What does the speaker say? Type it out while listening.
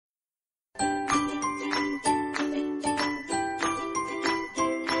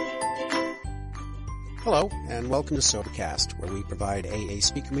Hello, and welcome to SoberCast, where we provide AA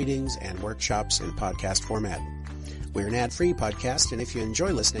speaker meetings and workshops in podcast format. We're an ad-free podcast, and if you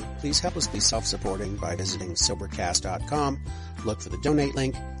enjoy listening, please help us be self-supporting by visiting Sobercast.com, look for the donate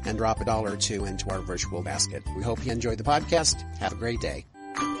link, and drop $1 or $2 into our virtual basket. We hope you enjoy the podcast. Have a great day.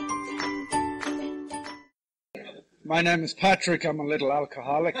 My name is Patrick. I'm a little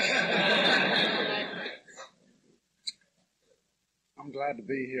alcoholic. I'm glad to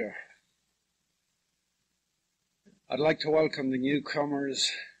be here. I'd like to welcome the newcomers.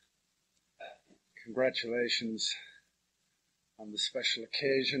 Congratulations on the special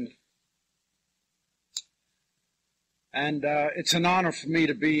occasion. And it's an honor for me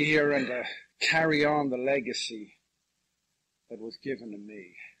to be here and to carry on the legacy that was given to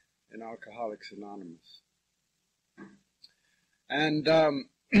me in Alcoholics Anonymous. And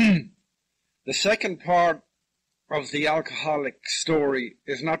the second part of the alcoholic story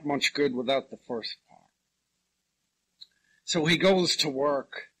is not much good without the first part. So he goes to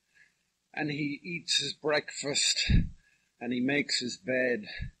work, and he eats his breakfast, and he makes his bed,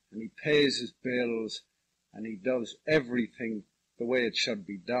 and he pays his bills, and he does everything the way it should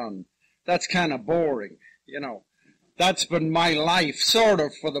be done. That's kind of boring, you know. That's been my life, sort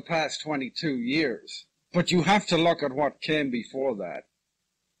of, for the past 22 years. But you have to look at what came before that.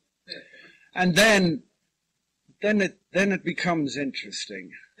 And then it becomes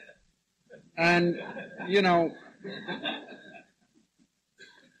interesting. And, you know,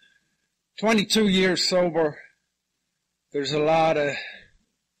 22 years sober, there's a lot of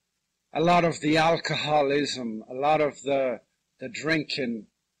the alcoholism, a lot of the drinking,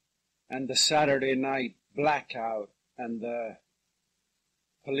 and the Saturday night blackout, and the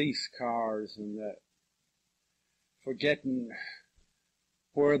police cars, and the forgetting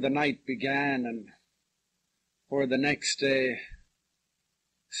where the night began and where the next day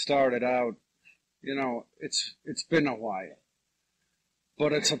started out. You know, it's been a while.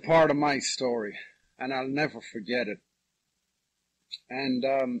 But it's a part of my story, and I'll never forget it.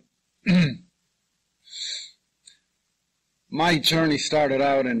 And my journey started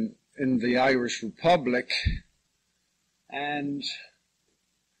out in the Irish Republic, and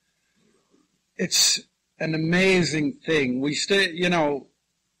it's an amazing thing. We stay, you know,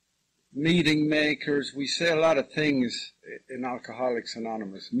 meeting makers, we say a lot of things in Alcoholics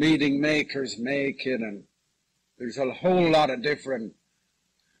Anonymous. Meeting makers make it, and there's a whole lot of different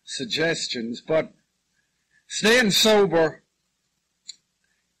suggestions, but staying sober,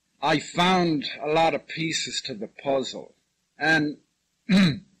 I found a lot of pieces to the puzzle. And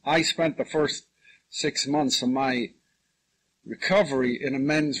I spent the first 6 months of my recovery in a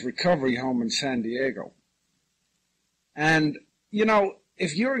men's recovery home in San Diego. And, you know,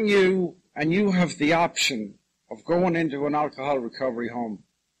 if you're new and you have the option of going into an alcohol recovery home,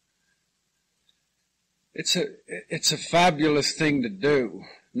 it's a fabulous thing to do.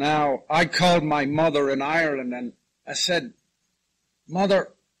 Now, I called my mother in Ireland and I said,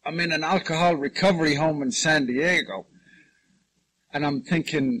 "Mother, I'm in an alcohol recovery home in San Diego." And I'm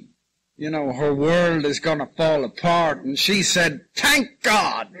thinking, you know, her world is going to fall apart. And she said, "Thank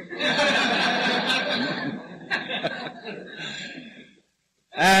God."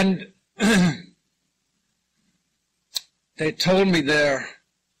 And they told me there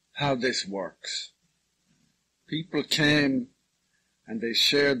how this works. People came and they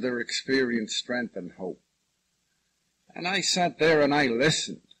shared their experience, strength, and hope. And I sat there and I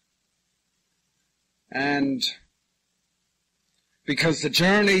listened. And because the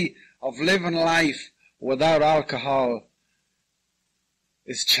journey of living life without alcohol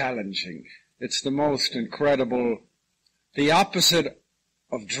is challenging. It's the most incredible. The opposite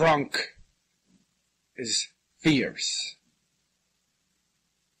of drunk is fierce.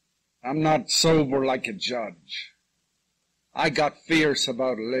 I'm not sober like a judge. I got fierce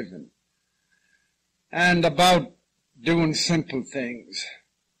about living and about doing simple things.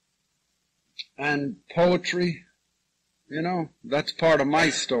 And poetry, you know, that's part of my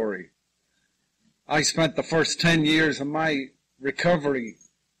story. I spent the first 10 years of my recovery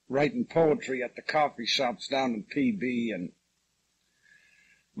writing poetry at the coffee shops down in PB, and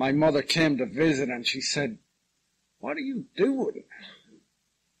my mother came to visit and she said, "What are you doing?"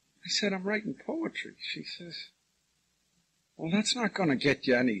 I said, "I'm writing poetry." She says, "Well, that's not going to get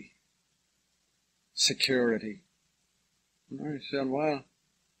you any security." And I said, "Well,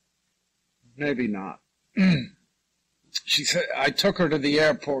 maybe not." She said, I took her to the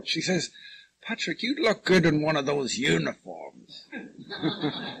airport. She says, "Patrick, you'd look good in one of those uniforms."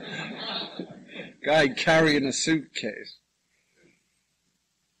 Guy carrying a suitcase.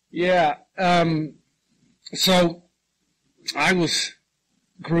 Yeah, so I was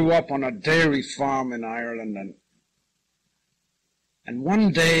grew up on a dairy farm in Ireland, and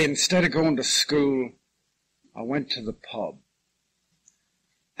one day, instead of going to school, I went to the pub.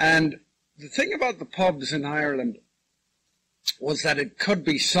 And the thing about the pubs in Ireland was that it could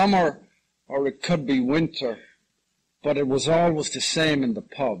be summer or it could be winter, but it was always the same in the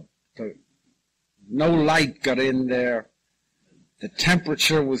pub. No light got in there. The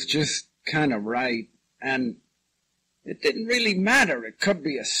temperature was just kind of right, and it didn't really matter. It could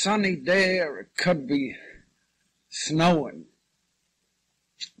be a sunny day or it could be snowing.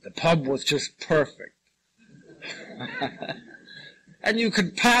 The pub was just perfect. And you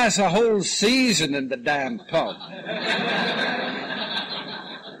could pass a whole season in the damn pub.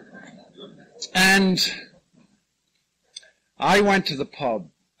 And I went to the pub.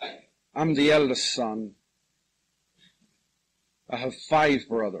 I'm the eldest son. I have 5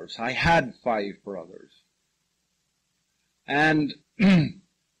 brothers. I had 5 brothers. And I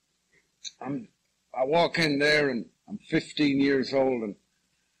walk in there, and I'm 15 years old, and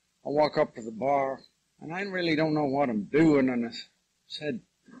I walk up to the bar, and I really don't know what I'm doing, and I said,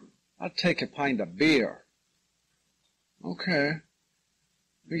 I'll take a pint of beer. Okay.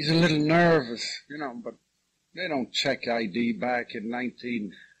 He's a little nervous, but they don't check ID back in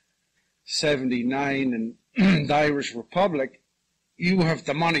 1979 in the Irish Republic. You have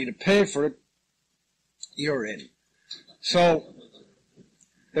the money to pay for it, you're in. So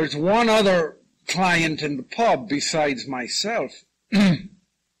there's one other client in the pub besides myself, and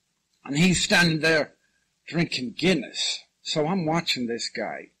he's standing there drinking Guinness. So I'm watching this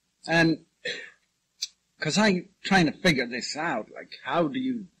guy, and because I'm trying to figure this out, like, how do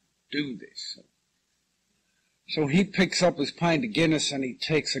you do this? So he picks up his pint of Guinness and he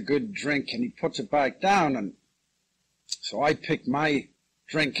takes a good drink and he puts it back down, and so I pick my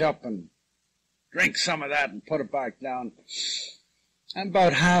drink up and drink some of that and put it back down. And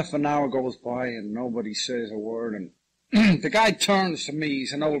about half an hour goes by and nobody says a word, and the guy turns to me,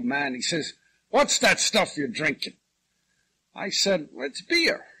 he's an old man, he says, "What's that stuff you're drinking?" I said, "Well, it's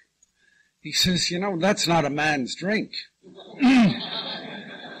beer." He says, "That's not a man's drink."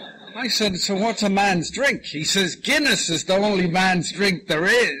 I said, "So what's a man's drink?" He says, "Guinness is the only man's drink there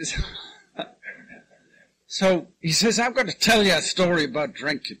is." So he says, "I've got to tell you a story about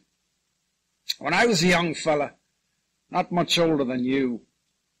drinking. When I was a young fella, not much older than you,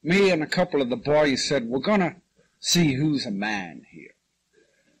 me and a couple of the boys said, we're going to see who's a man here.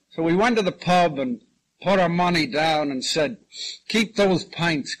 So we went to the pub and put our money down and said, keep those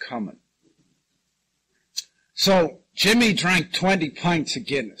pints coming. So Jimmy drank 20 pints of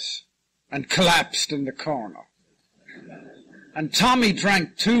Guinness and collapsed in the corner. And Tommy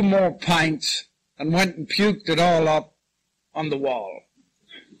drank 2 more pints and went and puked it all up on the wall.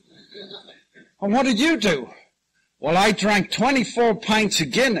 And what did you do? Well, I drank 24 pints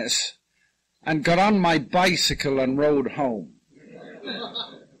of Guinness and got on my bicycle and rode home.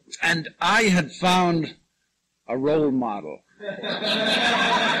 And I had found a role model.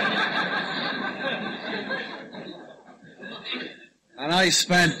 And I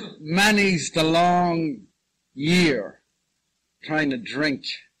spent many's the long year trying to drink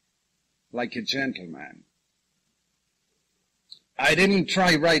like a gentleman. I didn't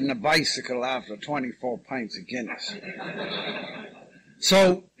try riding a bicycle after 24 pints of Guinness.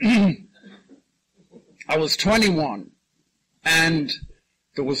 So I was 21, and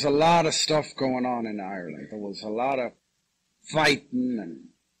there was a lot of stuff going on in Ireland. There was a lot of fighting, and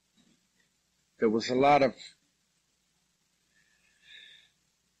there was a lot of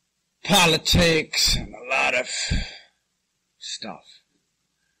politics and a lot of stuff.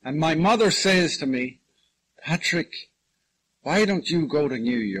 And my mother says to me, Patrick, why don't you go to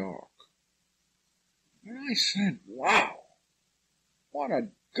New York? And I said, wow, what a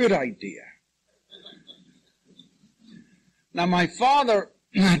good idea. Now my father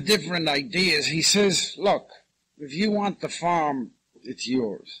had different ideas. He says, look, if you want the farm, it's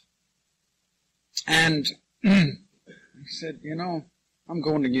yours. And I said, I'm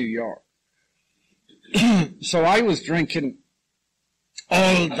going to New York. So I was drinking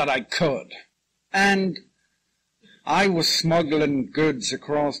all that I could. And I was smuggling goods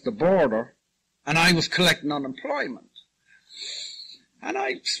across the border, and I was collecting unemployment. And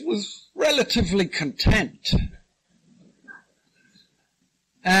I was relatively content.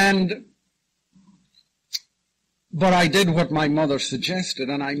 But I did what my mother suggested,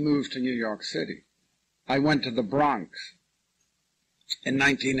 and I moved to New York City. I went to the Bronx in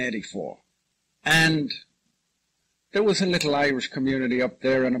 1984. And there was a little Irish community up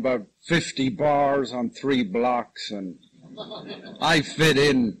there and about 50 bars on 3 blocks, and I fit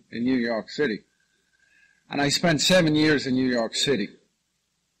in New York City. And I spent 7 years in New York City.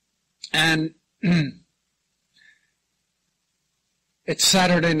 And it's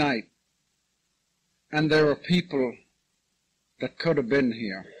Saturday night, and there are people that could have been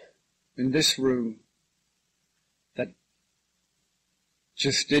here in this room that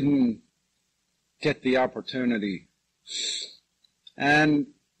just didn't get the opportunity. And,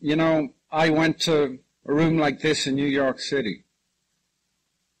 you know, I went to a room like this in New York City,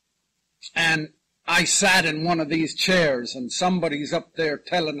 and I sat in one of these chairs, and somebody's up there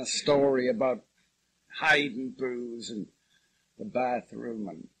telling a story about hiding booze in the bathroom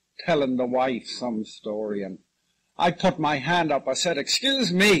and telling the wife some story, and I put my hand up. I said,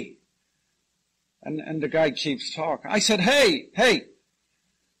 "Excuse me." And the guy keeps talking. I said, hey.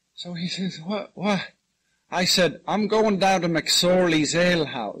 So he says, what? I said, "I'm going down to McSorley's Ale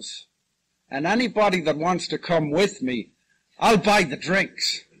House, and anybody that wants to come with me, I'll buy the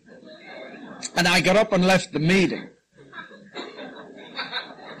drinks." And I got up and left the meeting.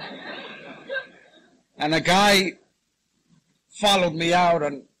 And a guy followed me out,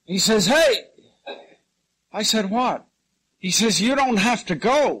 and he says, "Hey." I said, "What?" He says, "You don't have to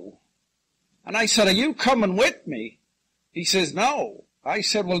go." And I said, "Are you coming with me?" He says, "No." I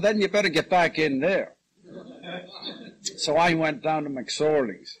said, "Well, then you better get back in there." So I went down to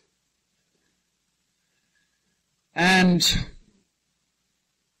McSorley's. And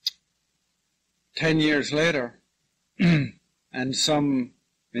 10 years later, and some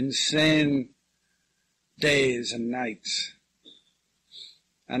insane days and nights,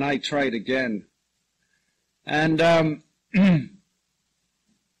 and I tried again. And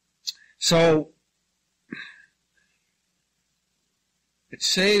so it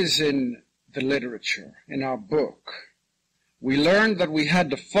says in the literature, in our book, we learned that we had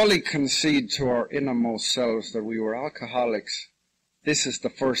to fully concede to our innermost selves that we were alcoholics. This is the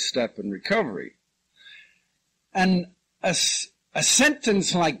first step in recovery. And a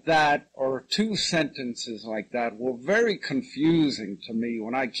sentence like that, or two sentences like that, were very confusing to me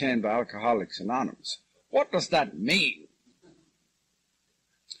when I came to Alcoholics Anonymous. What does that mean?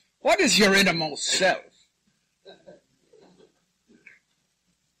 What is your innermost self?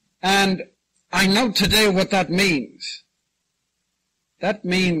 And I know today what that means. That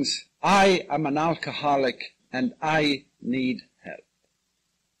means I am an alcoholic and I need help.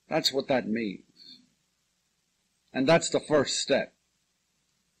 That's what that means. And that's the first step.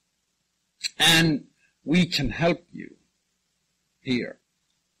 And we can help you here.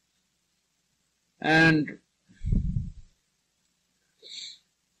 And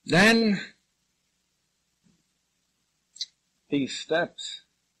then these steps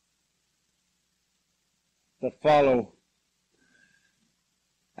that follow.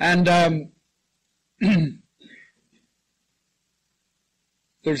 And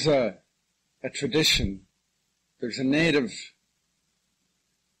there's a tradition. There's a native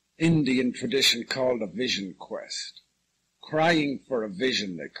Indian tradition called a vision quest. Crying for a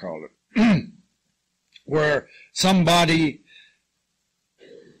vision, they call it. Where somebody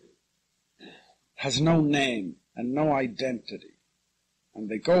has no name and no identity. And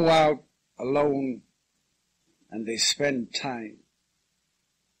they go out alone and they spend time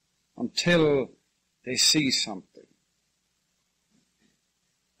until they see something.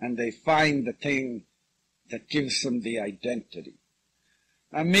 And they find the thing that gives them the identity.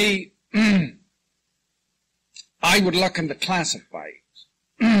 Now me, I would look in the classifieds.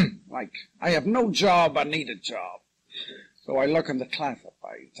 Like, I have no job, I need a job. So I look in the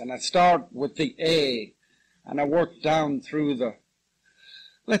classifieds, and I start with the A, and I work down through the,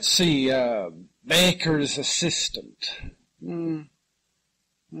 let's see, baker's assistant.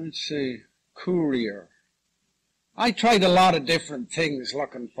 Let's see, courier. I tried a lot of different things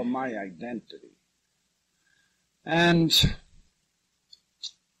looking for my identity. And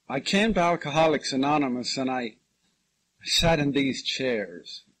I came to Alcoholics Anonymous, and I sat in these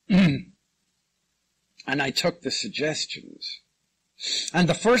chairs. And I took the suggestions. And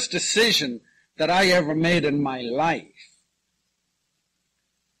the first decision that I ever made in my life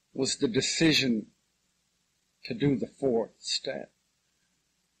was the decision to do the fourth step.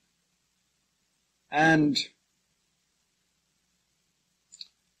 And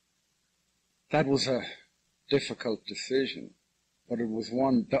that was a difficult decision, but it was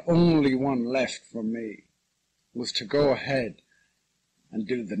the only one left for me, was to go ahead and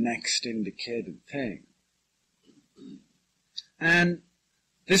do the next indicated thing. And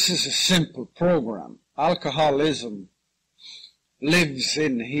this is a simple program. Alcoholism lives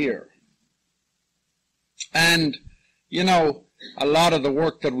in here. And, you know, a lot of the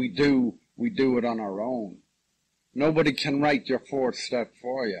work that we do it on our own. Nobody can write your fourth step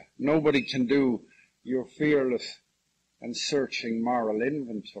for you. Nobody can do your fearless and searching moral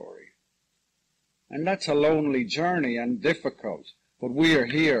inventory. And that's a lonely journey and difficult. But we are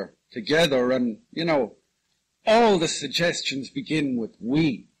here together and, all the suggestions begin with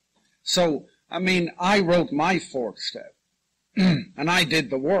we. So, I wrote my fourth step. And I did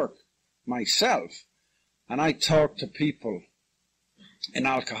the work myself. And I talked to people in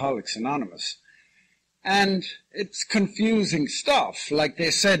Alcoholics Anonymous. And it's confusing stuff. Like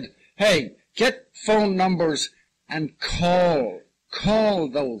they said, hey, get phone numbers and call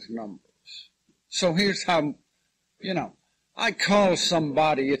those numbers. So here's how, I call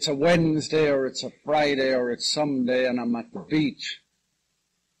somebody, it's a Wednesday or it's a Friday or it's Sunday and I'm at the beach.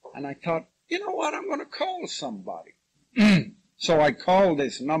 And I thought, you know what, I'm going to call somebody. So I called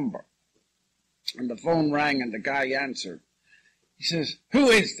this number. And the phone rang and the guy answered. He says, who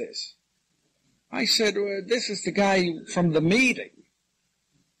is this? I said, this is the guy from the meeting.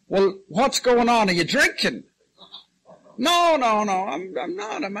 Well, what's going on? Are you drinking? No, I'm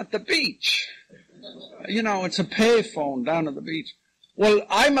not. I'm at the beach. It's a payphone down at the beach. Well,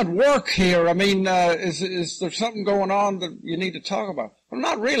 I'm at work here. Is there something going on that you need to talk about? Well,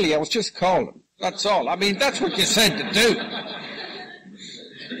 not really. I was just calling. That's all. That's what you said to do.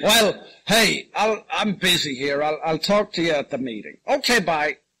 Well, hey, I'm busy here. I'll talk to you at the meeting. Okay,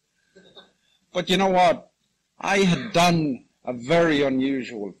 bye. But you know what? I had done a very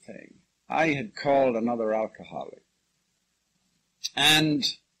unusual thing. I had called another alcoholic. And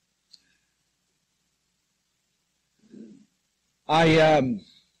I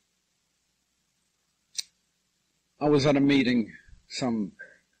was at a meeting some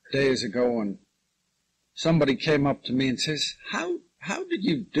days ago and somebody came up to me and says, how did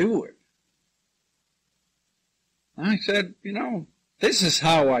you do it? And I said, this is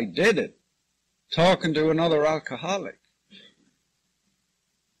how I did it. Talking to another alcoholic.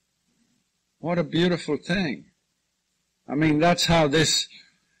 What a beautiful thing. That's how this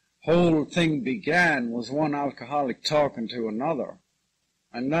whole thing began, was one alcoholic talking to another.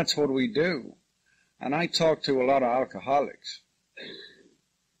 And that's what we do. And I talk to a lot of alcoholics.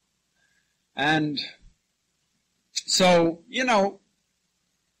 And so,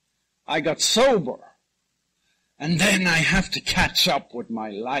 I got sober. And then I have to catch up with my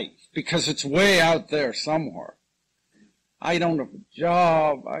life because it's way out there somewhere. I don't have a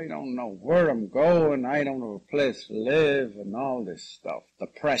job. I don't know where I'm going. I don't have a place to live and all this stuff, the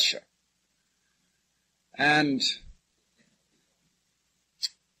pressure. And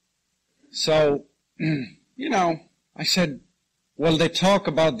so, I said, well, they talk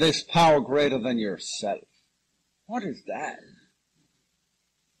about this power greater than yourself. What is that?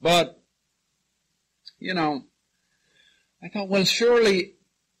 But, I thought, well, surely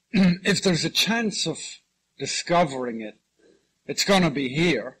if there's a chance of discovering it, it's going to be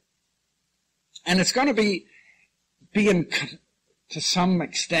here. And it's going to be being, to some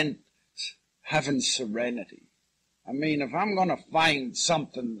extent, having serenity. If I'm going to find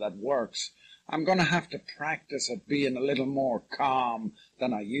something that works, I'm going to have to practice at being a little more calm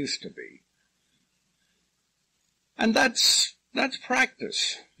than I used to be. And that's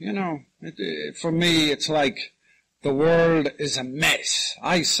practice. For me, it's like the world is a mess.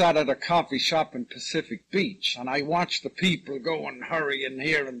 I sat at a coffee shop in Pacific Beach, and I watched the people go and hurrying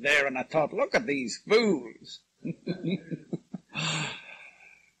here and there, and I thought, look at these fools.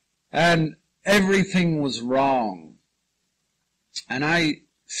 And everything was wrong. And I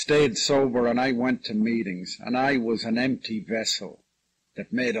stayed sober, and I went to meetings, and I was an empty vessel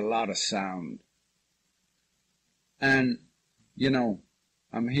that made a lot of sound. And,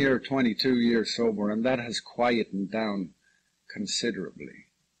 I'm here 22 years sober, and that has quietened down considerably.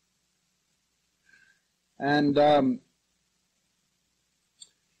 And,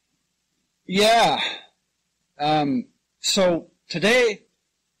 so today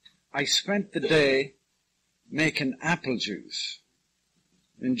I spent the day making apple juice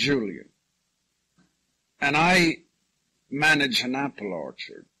in Julian. And I manage an apple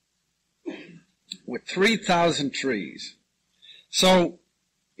orchard with 3,000 trees. So,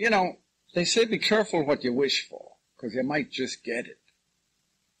 they say be careful what you wish for, because you might just get it.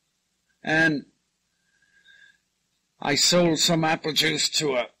 And I sold some apple juice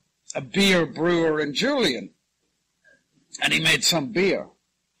to a beer brewer in Julian, and he made some beer.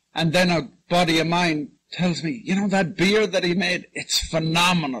 And then a buddy of mine tells me, that beer that he made, it's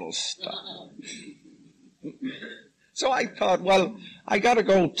phenomenal stuff. So I thought, well, I got to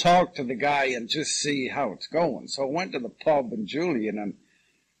go talk to the guy and just see how it's going. So I went to the pub in Julian, and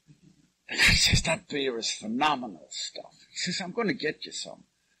the guy says, that beer is phenomenal stuff. He says, I'm going to get you some.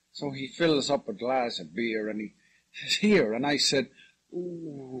 So he fills up a glass of beer, and he says, here. And I said,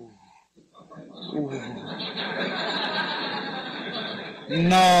 ooh.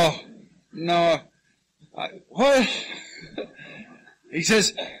 No. Well, he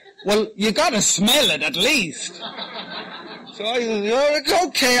says, well, you got to smell it at least. So I said, oh, it's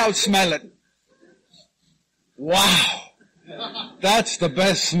okay, I'll smell it. Wow. That's the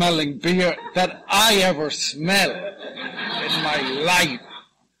best smelling beer that I ever smelled in my life.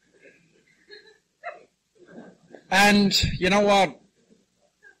 And you know what?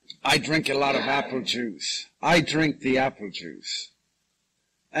 I drink a lot of apple juice. I drink the apple juice.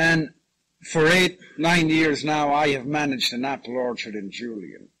 And for 8-9 years now, I have managed an apple orchard in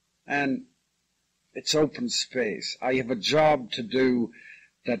Julian. And it's open space. I have a job to do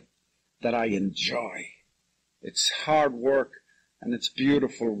that I enjoy. It's hard work and it's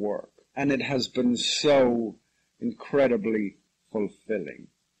beautiful work. And it has been so incredibly fulfilling.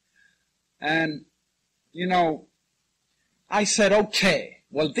 And, you know, I said, okay,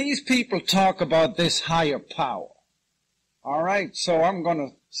 well, these people talk about this higher power. All right, so I'm going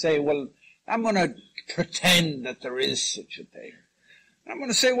to say, well, I'm going to pretend that there is such a thing. I'm going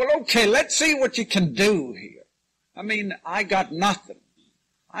to say, well, okay, let's see what you can do here. I mean, I got nothing.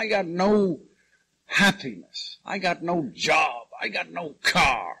 I got no happiness. I got no job. I got no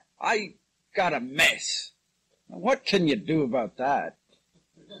car. I got a mess. Now, what can you do about that?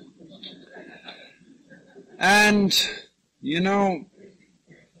 And, you know,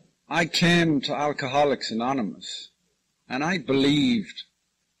 I came to Alcoholics Anonymous, and I believed,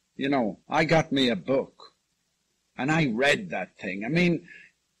 you know, I got me a book, and I read that thing. I mean,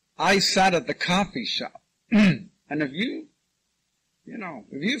 I sat at the coffee shop, and if you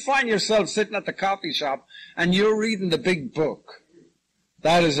find yourself sitting at the coffee shop and you're reading the big book,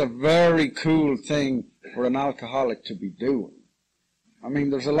 that is a very cool thing for an alcoholic to be doing. I mean,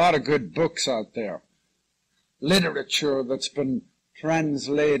 there's a lot of good books out there. Literature that's been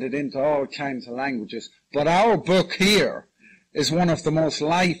translated into all kinds of languages. But our book here is one of the most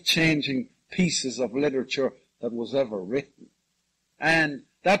life-changing pieces of literature that was ever written. And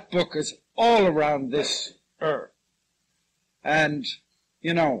that book is all around this earth. And,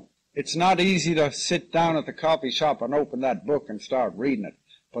 you know, it's not easy to sit down at the coffee shop and open that book and start reading it.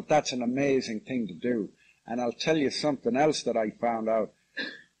 But that's an amazing thing to do. And I'll tell you something else that I found out.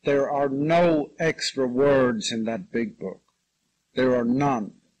 There are no extra words in that big book. There are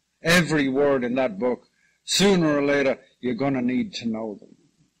none. Every word in that book, sooner or later, you're going to need to know them.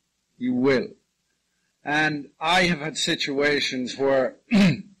 You will. And I have had situations where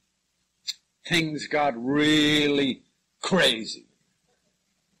things got really crazy.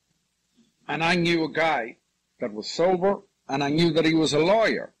 And I knew a guy that was sober, and I knew that he was a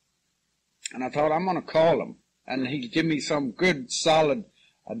lawyer. And I thought, I'm going to call him, and he'd give me some good, solid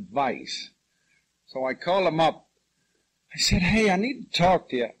advice. So I called him up. I said, hey, I need to talk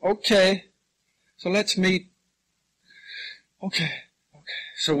to you. Okay. So let's meet. Okay.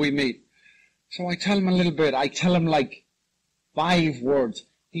 So we meet. So I tell him a little bit. I tell him like 5 words.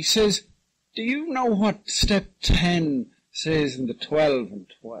 He says, do you know what step 10 says in the 12 and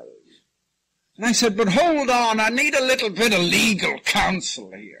 12? And I said, but hold on, I need a little bit of legal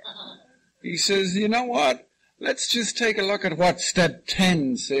counsel here. He says, you know what? Let's just take a look at what step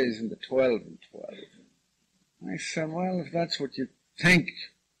 10 says in the 12 and 12. I said, well, if that's what you think,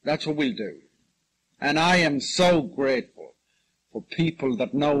 that's what we'll do. And I am so grateful for people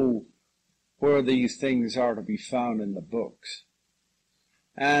that know where these things are to be found in the books.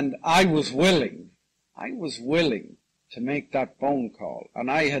 And I was willing to make that phone call, and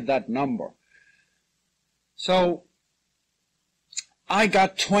I had that number. So I have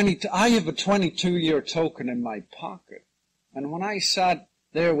a 22-year token in my pocket. And when I sat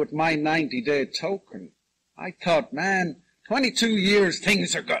there with my 90-day token, I thought, man, 22 years,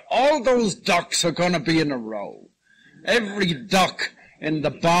 things are good. All those ducks are going to be in a row. Every duck in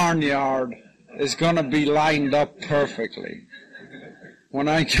the barnyard is going to be lined up perfectly when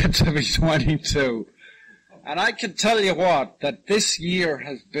I get to be 22. And I can tell you what, that this year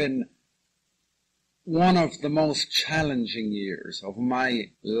has been one of the most challenging years of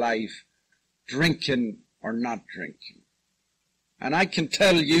my life, drinking or not drinking. And I can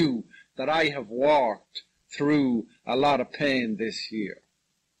tell you that I have walked through a lot of pain this year.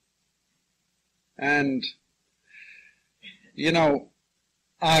 And, you know,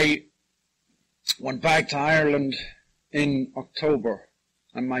 I went back to Ireland in October,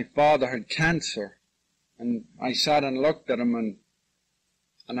 and my father had cancer, and I sat and looked at him, and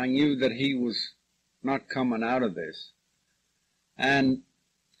I knew that he was not coming out of this. And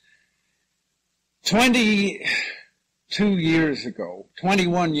 21 years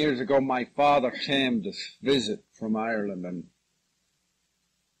ago, my father came to visit from Ireland,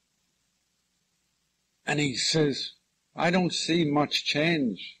 and he says, I don't see much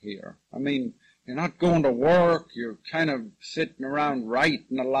change here. I mean, You're not going to work. You're kind of sitting around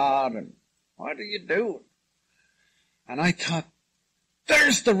writing a lot. And what are you doing? And I thought,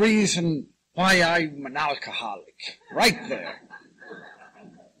 there's the reason why I'm an alcoholic. Right there.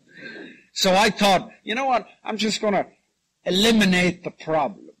 So I thought, you know what? I'm just going to eliminate the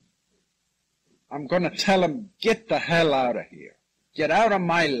problem. I'm going to tell him, get the hell out of here. Get out of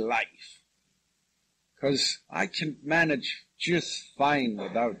my life. Because I can manage just fine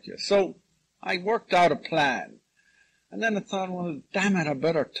without you. So I worked out a plan. And then I thought, well, damn it, I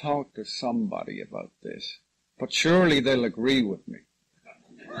better talk to somebody about this. But surely they'll agree with me.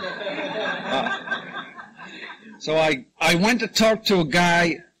 So I went to talk to a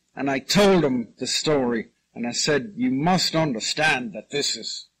guy, and I told him the story. And I said, you must understand that this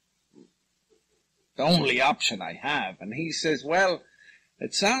is the only option I have. And he says, well,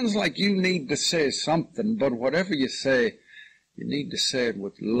 it sounds like you need to say something, but whatever you say, you need to say it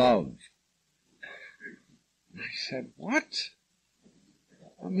with love. And I said, what?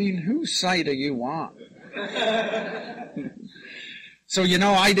 I mean, whose side are you on? So, you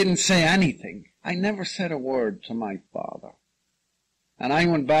know, I didn't say anything. I never said a word to my father. And I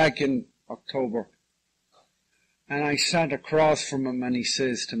went back in October, and I sat across from him, and he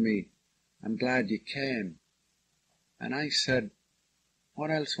says to me, I'm glad you came. And I said,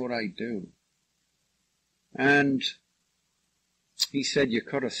 what else would I do? And he said, you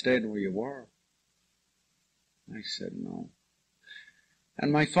could have stayed where you were. I said, no.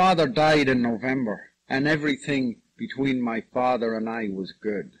 And my father died in November, and everything between my father and I was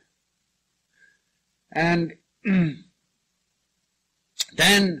good. And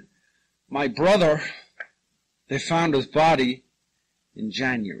then my brother, they found his body in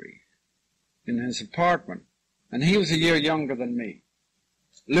January in his apartment. And he was a year younger than me.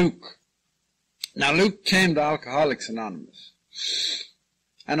 Luke. Now, Luke came to Alcoholics Anonymous.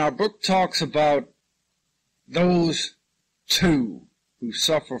 And our book talks about those two who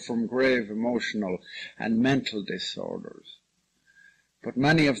suffer from grave emotional and mental disorders. But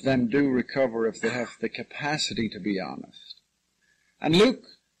many of them do recover if they have the capacity to be honest. And Luke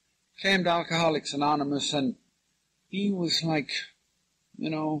came to Alcoholics Anonymous, and he was like, you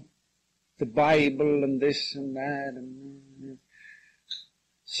know, the Bible and this and that. And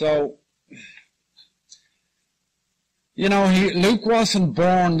so, you know, Luke wasn't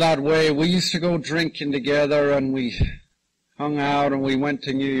born that way. We used to go drinking together, and we hung out, and we went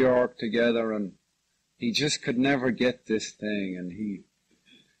to New York together, and he just could never get this thing, and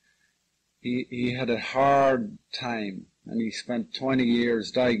he had a hard time, and he spent 20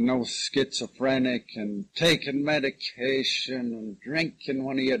 years diagnosed schizophrenic and taking medication and drinking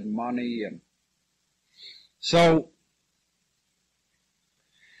when he had money. And so,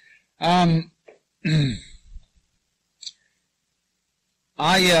 I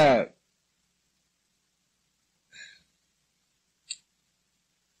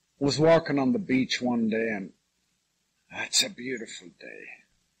was walking on the beach one day, and it's a beautiful day.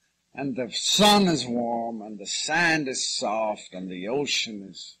 And the sun is warm, and the sand is soft, and the ocean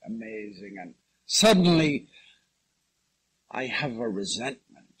is amazing. And suddenly, I have a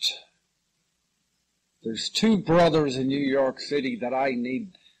resentment. There's two brothers in New York City that I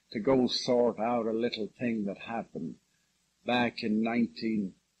need to go sort out a little thing that happened back in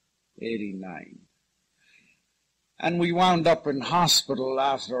 1989. And we wound up in hospital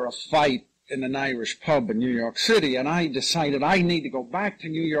after a fight in an Irish pub in New York City, and I decided I need to go back to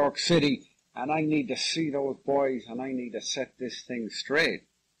New York City, and I need to see those boys, and I need to set this thing straight.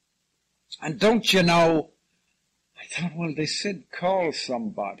 And don't you know, I thought, well, they said call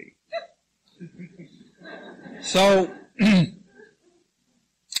somebody. So,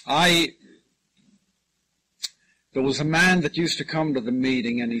 there was a man that used to come to the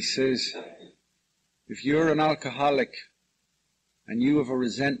meeting, and he says, if you're an alcoholic and you have a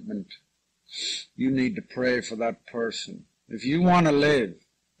resentment, you need to pray for that person. If you want to live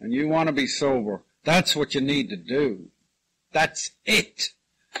and you want to be sober, that's what you need to do. That's it.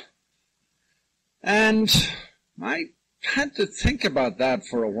 And I had to think about that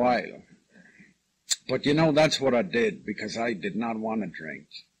for a while. But you know, that's what I did, because I did not want to drink.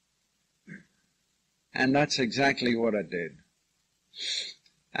 And that's exactly what I did.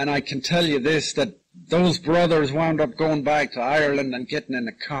 And I can tell you this, that those brothers wound up going back to Ireland and getting in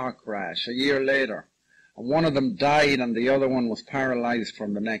a car crash a year later. And one of them died, and the other one was paralyzed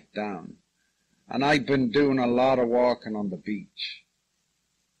from the neck down. And I've been doing a lot of walking on the beach.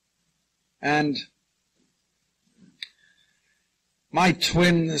 And my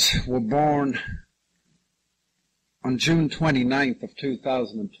twins were born on June 29th of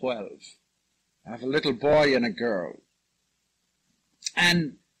 2012. I have a little boy and a girl.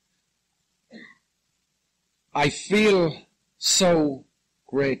 And I feel so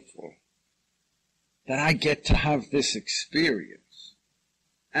grateful that I get to have this experience.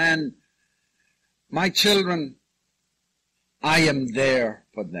 And my children, I am there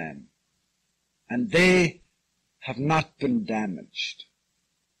for them. And they have not been damaged.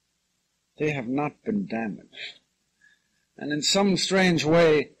 They have not been damaged. And in some strange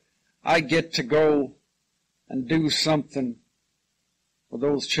way, I get to go and do something for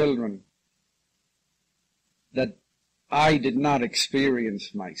those children that I did not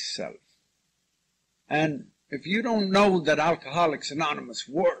experience myself. And if you don't know that Alcoholics Anonymous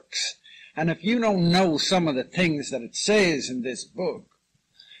works, and if you don't know some of the things that it says in this book,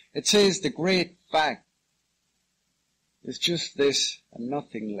 it says the great fact is just this and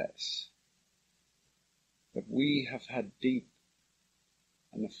nothing less, that we have had deep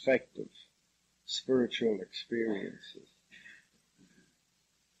and effective spiritual experiences.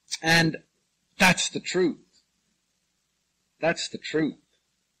 And that's the truth. That's the truth.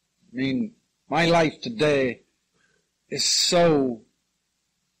 I mean, my life today is so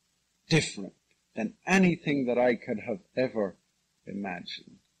different than anything that I could have ever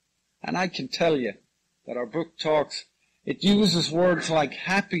imagined. And I can tell you that our book talks, it uses words like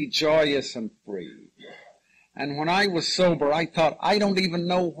happy, joyous, and free. And when I was sober, I thought, I don't even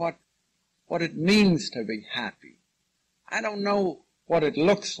know what it means to be happy. I don't know what it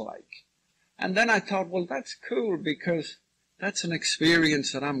looks like. And then I thought, well, that's cool because that's an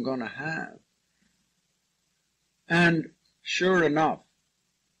experience that I'm going to have. And sure enough,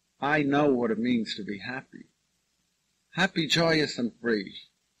 I know what it means to be happy. Happy, joyous, and free.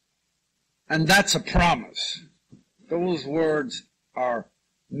 And that's a promise. Those words are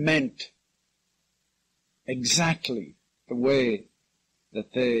meant exactly the way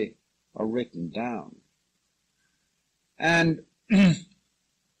that they are written down. And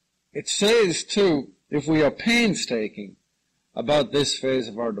it says, too, if we are painstaking about this phase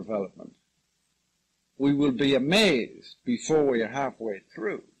of our development, we will be amazed before we are halfway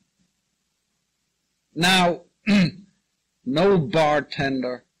through. Now, no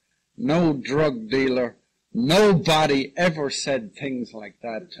bartender, no drug dealer, nobody ever said things like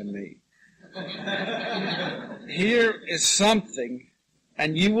that to me. Here is something,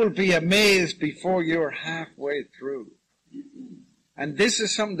 and you will be amazed before you're halfway through. And this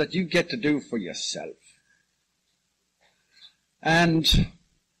is something that you get to do for yourself. And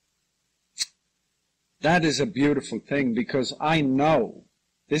that is a beautiful thing, because I know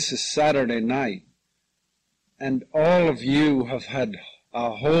this is Saturday night, and all of you have had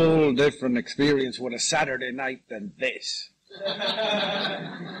a whole different experience with a Saturday night than this.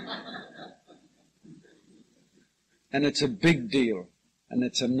 And it's a big deal, and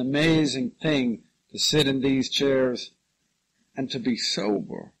it's an amazing thing to sit in these chairs and to be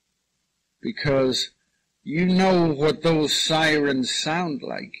sober, because you know what those sirens sound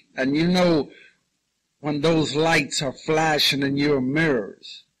like, and you know when those lights are flashing in your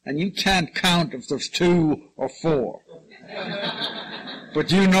mirrors, and you can't count if there's 2 or 4.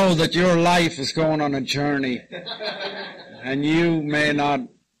 But you know that your life is going on a journey, and you may not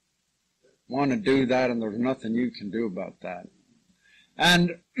want to do that, and there's nothing you can do about that.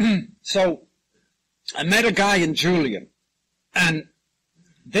 And so I met a guy in Julian, and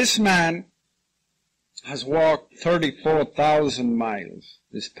this man has walked 34,000 miles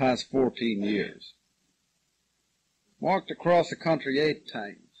this past 14 years. Walked across the country 8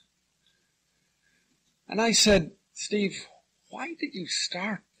 times. And I said, Steve, why did you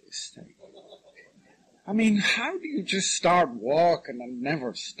start this thing? I mean, how do you just start walking and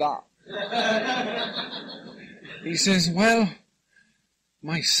never stop? He says, well,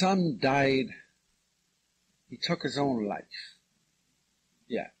 my son died. He took his own life.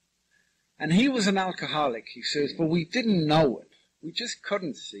 Yeah. And he was an alcoholic, he says, but we didn't know it. We just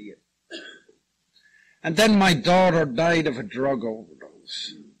couldn't see it. And then my daughter died of a drug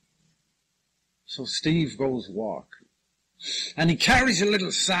overdose. So Steve goes walking. And he carries a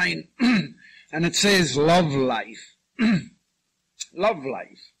little sign, and it says, love life. Love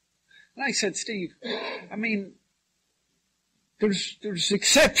life. And I said, Steve, I mean, there's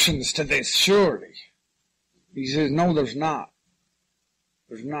exceptions to this, surely. He says, no, there's not.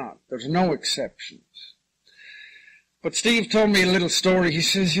 There's not. There's no exceptions. But Steve told me a little story. He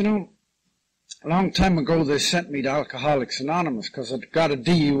says, you know, a long time ago they sent me to Alcoholics Anonymous because I'd got a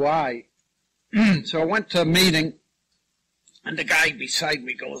DUI. So I went to a meeting, and the guy beside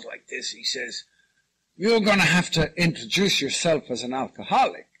me goes like this. He says, you're going to have to introduce yourself as an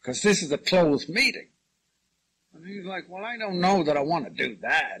alcoholic because this is a closed meeting. And he's like, well, I don't know that I want to do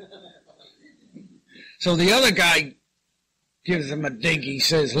that. So the other guy gives him a dig. He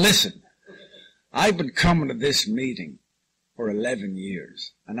says, listen, I've been coming to this meeting for 11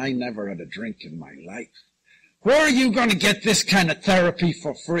 years, and I never had a drink in my life. Where are you going to get this kind of therapy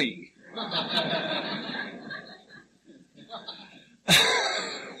for free?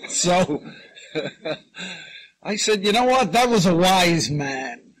 So, I said, you know what? That was a wise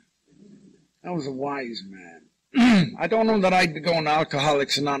man. That was a wise man. I don't know that I'd be going to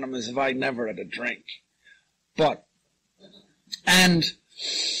Alcoholics Anonymous if I never had a drink. And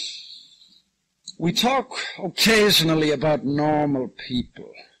we talk occasionally about normal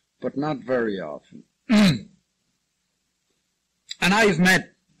people, but not very often. And I've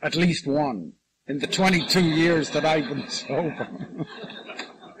met at least one in the 22 years that I've been sober.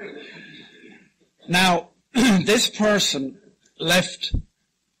 Now, this person left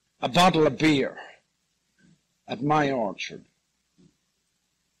a bottle of beer at my orchard,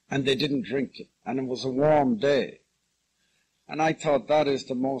 and they didn't drink it, and it was a warm day. And I thought that is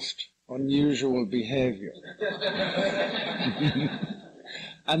the most unusual behavior.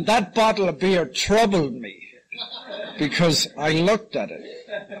 And that bottle of beer troubled me, because I looked at it.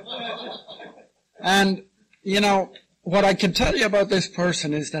 And, you know, what I can tell you about this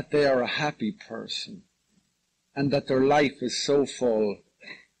person is that they are a happy person, and that their life is so full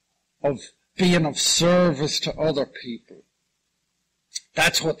of being of service to other people.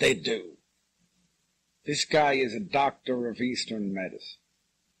 That's what they do. This guy is a doctor of Eastern medicine,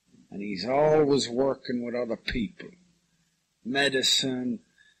 and he's always working with other people. Medicine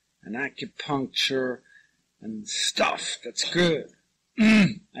and acupuncture and stuff that's good.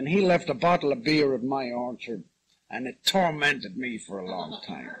 And he left a bottle of beer at my orchard, and it tormented me for a long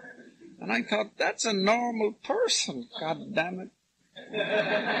time. And I thought, that's a normal person, God damn it.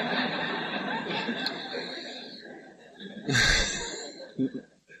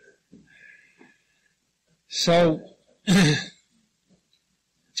 So, okay.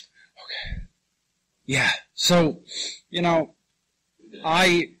 Yeah, so, you know,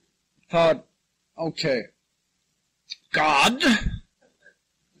 I thought, okay, God,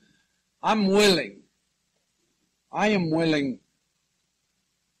 I am willing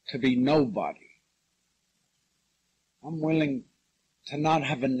to be nobody. I'm willing to not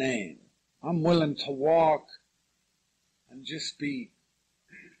have a name. I'm willing to walk and just be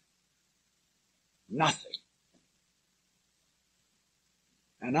nothing.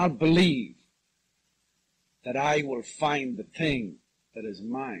 And I'll believe that I will find the thing that is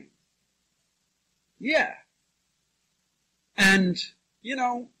mine. Yeah. And, you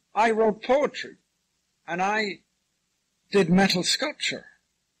know, I wrote poetry, and I did metal sculpture,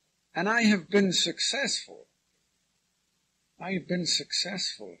 and I have been successful. I have been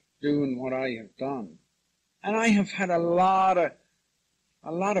successful doing what I have done. And I have had a lot of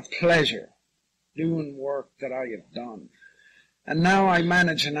pleasure doing work that I have done. And now I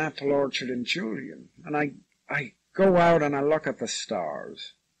manage an apple orchard in Julian, and I go out and I look at the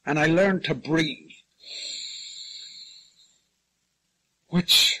stars, and I learn to breathe.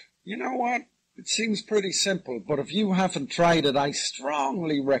 Which, you know what? It seems pretty simple, but if you haven't tried it, I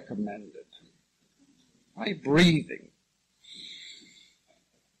strongly recommend it. By breathing.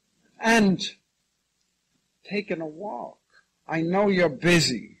 And taking a walk. I know you're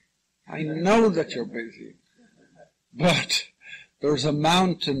busy. I know that you're busy. But there's a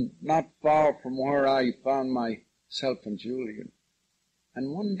mountain not far from where I found myself in Julian.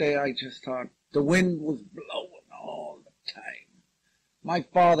 And one day I just thought, the wind was blowing all the time. My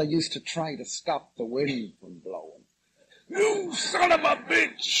father used to try to stop the wind from blowing. You son of a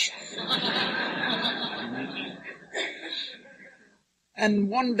bitch! And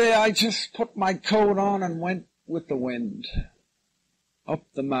one day I just put my coat on and went with the wind up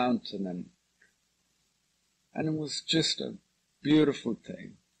the mountain, and it was just a beautiful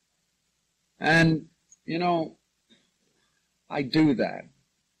thing. And, you know, I do that.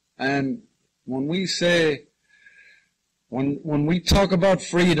 And when we say, when we talk about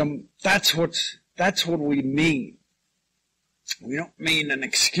freedom, that's what we mean. We don't mean an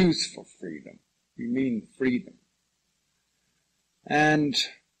excuse for freedom. We mean freedom. And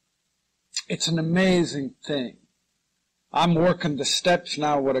it's an amazing thing. I'm working the steps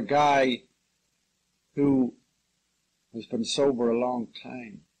now with a guy who has been sober a long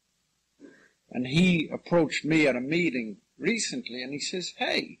time. And he approached me at a meeting recently, and he says,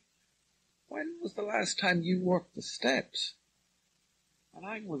 hey, when was the last time you worked the steps? And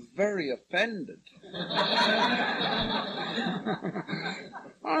I was very offended.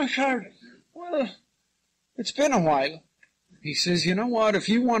 I said, well, it's been a while. He says, you know what, if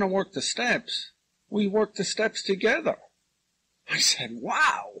you want to work the steps, we work the steps together. I said,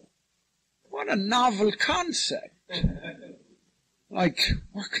 wow, what a novel concept. like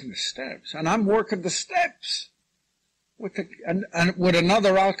working the steps. And I'm working the steps with with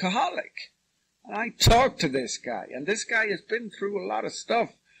another alcoholic. And I talk to this guy, and this guy has been through a lot of stuff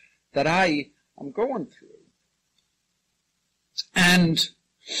that I am going through. And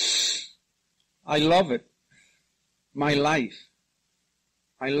I love it. My life.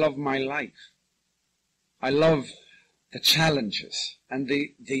 I love my life. I love the challenges. And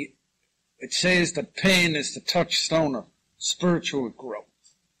it says that pain is the touchstone of spiritual growth.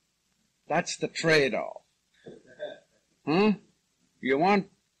 That's the trade-off. Huh? You want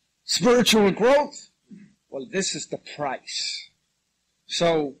spiritual growth? Well, this is the price.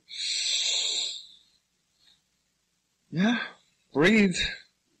 So, yeah, breathe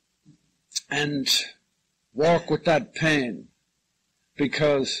and walk with that pain,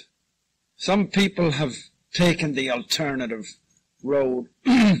 because some people have taken the alternative road,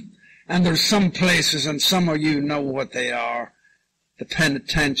 and there's some places, and some of you know what they are, the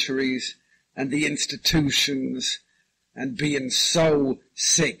penitentiaries and the institutions, and being so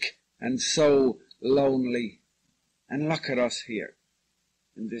sick and so lonely. And look at us here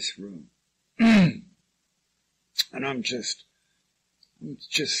in this room. And I'm just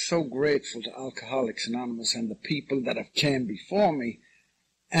so grateful to Alcoholics Anonymous and the people that have came before me,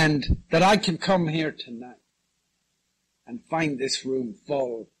 and that I can come here tonight and find this room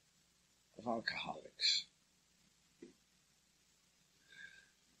full of alcoholics.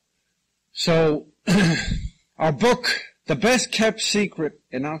 So, our book, The Best Kept Secret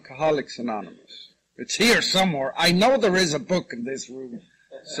in Alcoholics Anonymous. It's here somewhere. I know there is a book in this room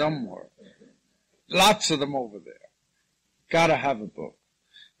somewhere. Lots of them over there. Gotta have a book.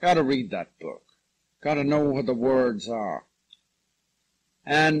 Gotta read that book. Gotta know what the words are.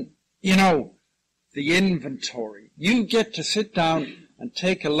 And, you know, the inventory. You get to sit down and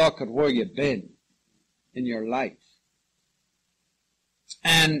take a look at where you've been in your life.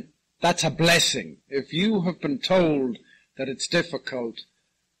 And that's a blessing. If you have been told that it's difficult,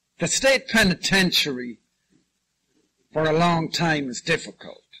 the state penitentiary for a long time is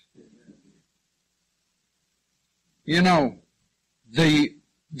difficult. You know, the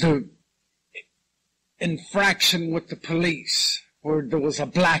infraction with the police, where there was a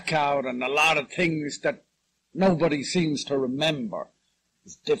blackout and a lot of things that nobody seems to remember,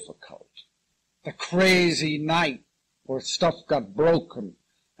 is difficult. The crazy night where stuff got broken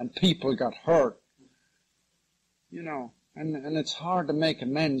and people got hurt, you know, and it's hard to make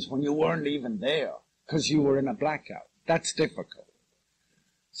amends when you weren't even there because you were in a blackout. That's difficult.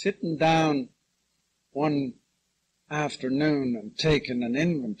 Sitting down one afternoon and taking an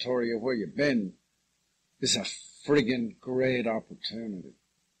inventory of where you've been is a friggin' great opportunity.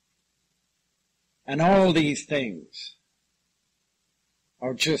 And all these things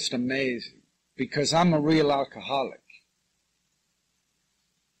are just amazing, because I'm a real alcoholic.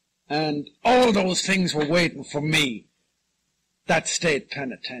 And all those things were waiting for me, that state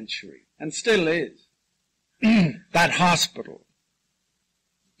penitentiary, and still is. That hospital,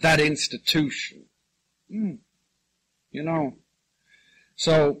 that institution. You know,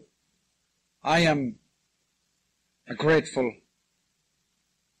 so I am a grateful,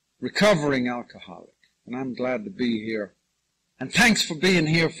 recovering alcoholic, and I'm glad to be here. And thanks for being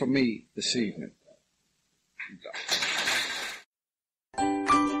here for me this evening.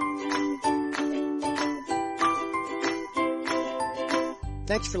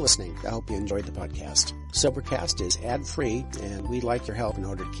 Thanks for listening. I hope you enjoyed the podcast. Sobercast is ad-free, and we'd like your help in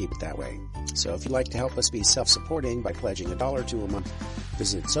order to keep it that way. So if you'd like to help us be self-supporting by pledging $1 or $2 a month,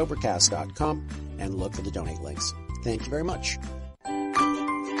 visit Sobercast.com and look for the donate links. Thank you very much.